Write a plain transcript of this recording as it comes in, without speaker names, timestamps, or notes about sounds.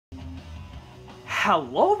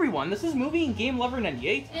Hello everyone, this is Movie and Game Lover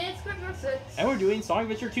 98. It's Quicker 6. And we're doing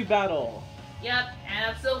Sonic Adventure 2 Battle. Yep, and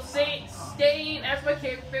I'm still staying as my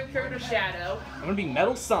favorite character, Shadow. I'm gonna be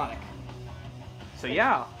Metal Sonic. So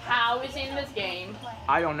yeah. How is he in this game?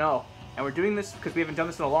 I don't know. And we're doing this because we haven't done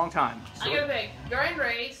this in a long time. So I'm gonna pick grind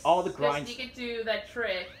race. all the grinds. Just sneak into that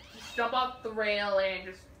trick. Just jump off the rail and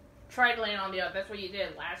just try to land on the other. That's what you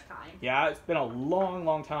did last time. Yeah, it's been a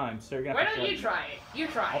long time, so you're gonna Why have to don't you try it? You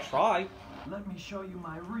try I'll it. try. Let me show you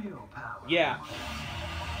my real power. Yeah.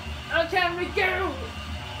 Okay, we go!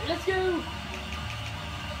 Let's go!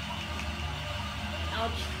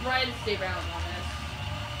 I'll try to stay balanced on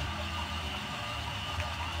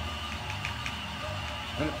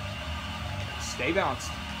this. Stay balanced.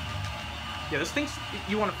 Yeah, this thing's...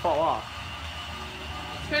 You want to fall off.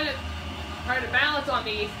 It's kind of hard to balance on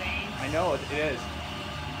these things. I know, it is.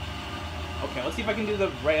 Okay, let's see if I can do the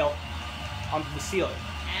rail onto the ceiling.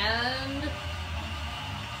 And...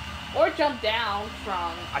 Or jump down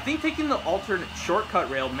from... I think taking the alternate shortcut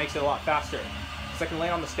rail makes it a lot faster. Because I can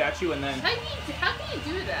land on the statue and then... How can you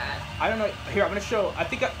do that? I don't know. Here, I'm going to show... I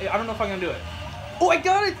don't know if I'm going to do it. Oh, I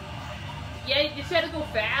got it! Yeah, you just had to go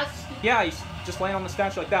fast. Yeah, you just land on the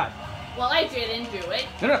statue like that. Well, I didn't do it.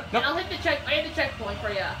 No. And I'll hit the I hit the checkpoint for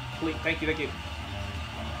you. Please, thank you. Okay,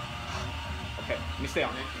 let me stay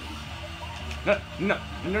on it. No.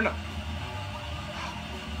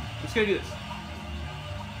 I'm just going to do this.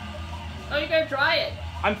 Oh, you're gonna try it.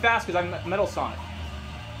 I'm fast because I'm Metal Sonic.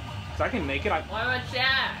 Because I can make it. What about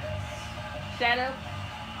Shadow? Shadow?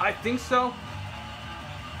 I think so.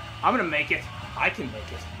 I'm going to make it. I can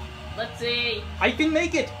make it. Let's see. I can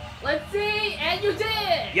make it. Let's see. And you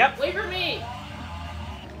did. Yep. Wait for me.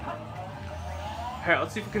 Here,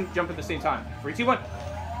 let's see if we can jump at the same time. 3, 2, 1.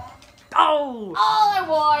 Oh! All I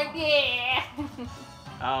want, yeah.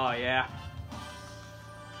 Oh, yeah.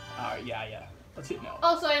 Yeah. Let's see. No.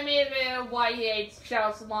 Also, I made a video of why he hates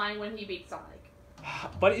Shadow's line when he beats Sonic.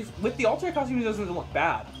 But with the alternate costume, it doesn't look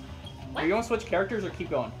bad. What? Are you going to switch characters or keep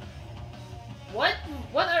going? What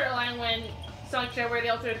other line when Sonic should wear the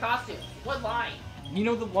alternate costume? What line? You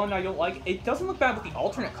know the one I don't like? It doesn't look bad with the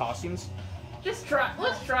alternate costumes. Just try.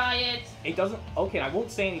 Let's try it. It doesn't... Okay, I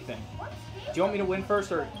won't say anything. Do you want me to win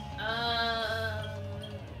first or...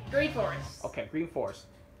 Green Forest. Okay, Green Forest.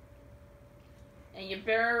 And you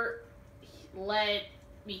better let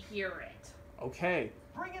me hear it. Okay.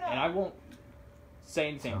 Bring it And up. I won't say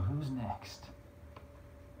anything. So who's next?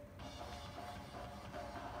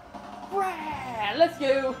 Rah, let's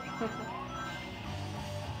go.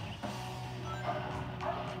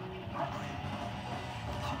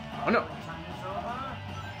 Oh, no.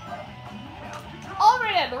 All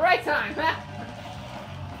right at the right time.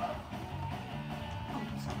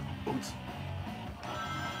 Boots.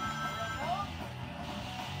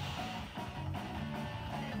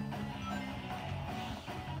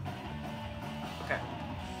 Okay.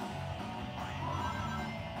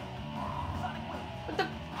 What the?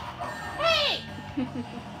 Hey!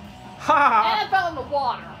 Ha And I fell in the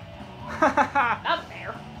water. ha! Not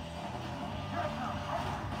fair.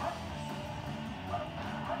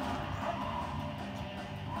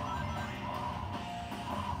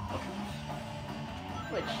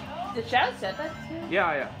 Which, did Shadow said that too?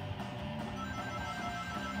 Yeah.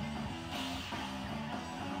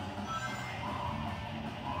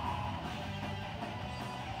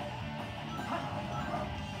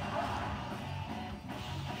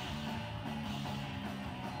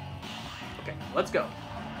 Okay, let's go.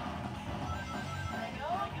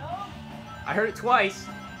 I heard it twice.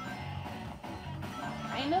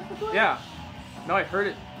 Kind of. Yeah. No, I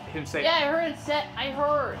heard him say. Yeah, I heard it said. I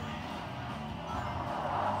heard.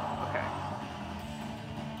 Okay.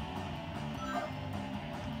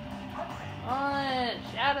 On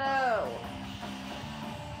Shadow.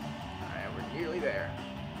 Alright, we're nearly there.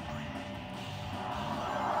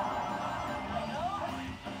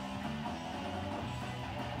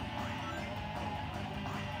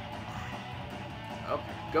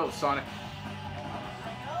 Okay, go, Sonic.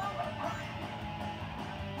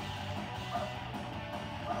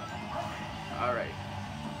 Alright.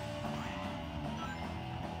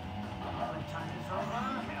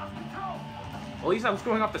 Well, at least I was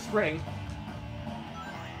going off the spring.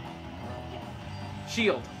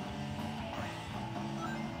 Shield.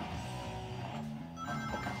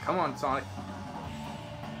 Okay, come on, Sonic.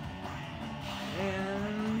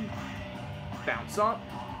 And bounce up.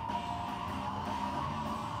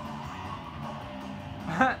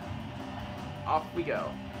 Off we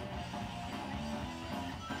go.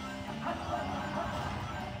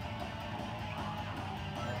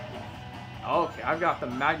 Okay, I've got the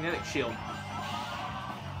magnetic shield.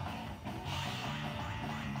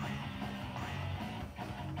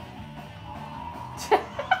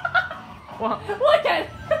 Well, Look at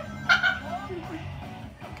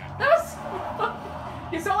that was.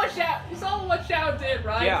 You saw what Shadow did,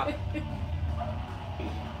 right? Yeah.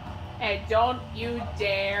 And don't you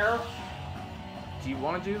dare. do you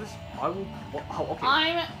want to do this? I will. Well, oh, okay.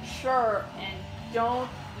 I'm sure, and don't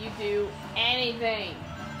you do anything.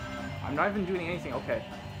 I'm not even doing anything. Okay.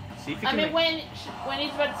 See if you I can. mean, when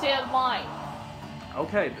he's about to say a line.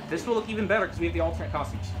 Okay, but this will look even better because we have the alternate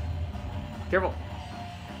costumes. Careful.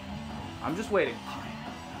 I'm just waiting.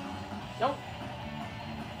 Nope.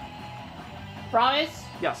 Promise?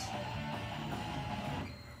 Yes.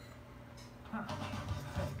 Huh.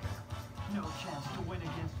 Faker. No chance to win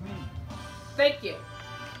against me. Thank you.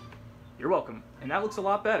 You're welcome. And that looks a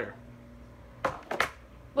lot better.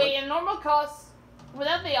 Wait, in normal costs,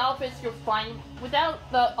 without the outfits, you're fine. Without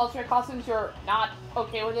the alternate costumes, you're not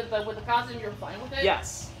okay with it, but with the costumes, you're fine with it?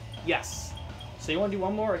 Yes. Yes. So you want to do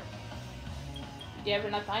one more? Do you have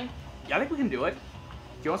enough time? Yeah, I think we can do it. Do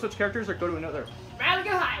you want to switch characters or go to another?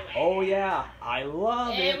 Radical Highway! Oh yeah, I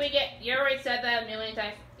love And it. we get, you already said that a million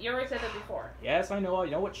times. You already said that before. Yes, I know.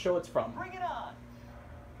 You know what show it's from. Bring it on.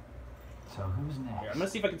 So who's next? Here, I'm gonna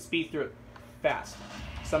see if I can speed through it fast.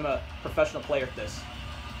 Cause I'm a professional player at this.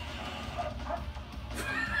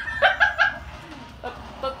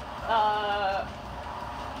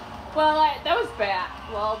 Well, that was bad.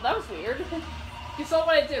 Well, that was weird. You saw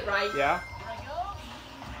what I did, right? Yeah.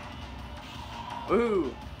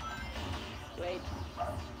 Ooh. Wait.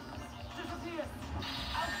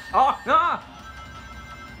 Oh, ah!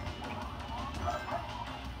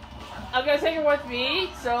 I'm gonna take it with me,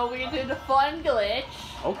 so we can do the fun glitch.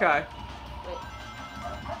 Okay. Wait.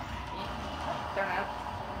 Turn out.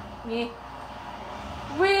 Me.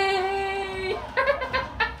 Whee!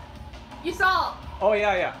 You saw! Oh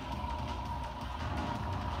yeah, yeah.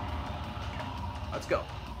 Let's go.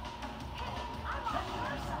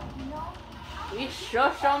 We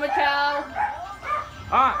shush on Mattel.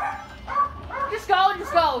 Ah! Just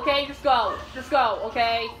go, okay? Just go,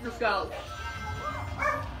 okay? Just go.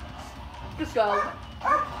 Just go.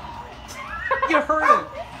 You heard it.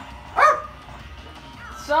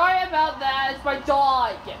 Sorry about that, it's my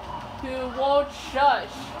dog who won't shush.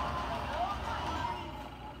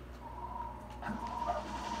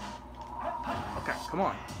 Okay, come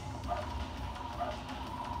on.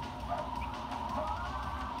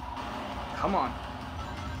 Come on.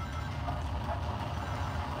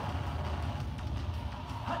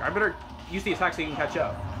 I better use the attack so you can catch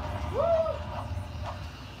up.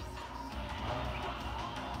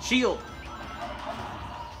 Shield!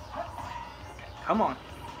 Come on.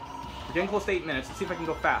 We're getting close to 8 minutes. Let's see if I can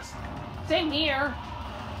go fast. Same here.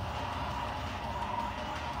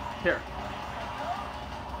 Here.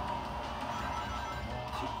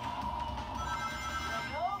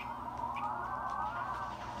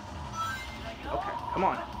 Okay, come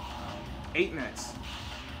on. 8 minutes.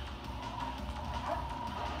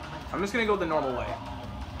 I'm just gonna go the normal way.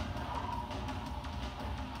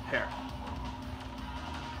 Here.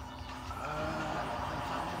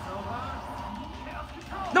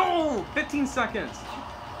 No! 15 seconds!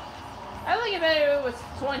 I think it better it was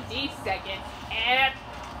 20 seconds, and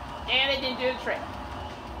it didn't do the trick.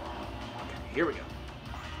 Okay, here we go.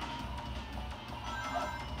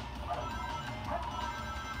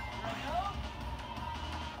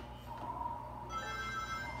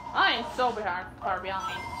 I am so far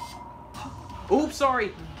behind. Oops, sorry.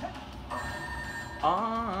 Wait,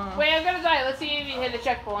 I'm gonna die. Let's see if you hit the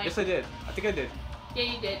checkpoint. Yes, I did. I think I did. Yeah,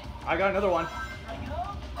 you did. I got another one.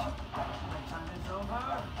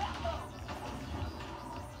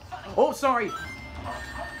 Oh, sorry.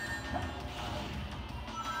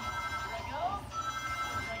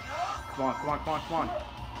 Come on, come on, come on, come on.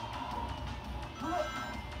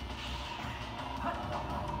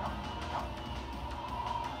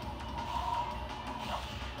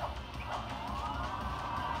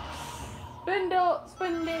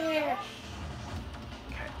 Spin dash.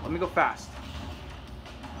 Okay, let me go fast.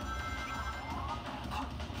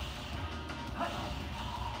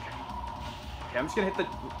 Okay, I'm just gonna hit the.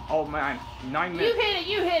 Oh man, 9 minutes.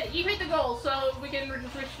 You hit the goal, so we can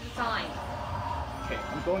just switch to the time. Okay,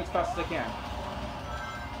 I'm going as fast as I can.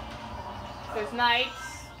 There's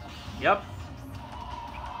knights. Yep.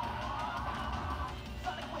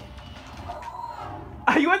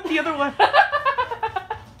 You went the other way.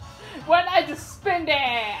 When I just spin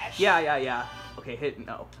dash. Yeah. Okay, hit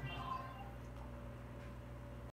no.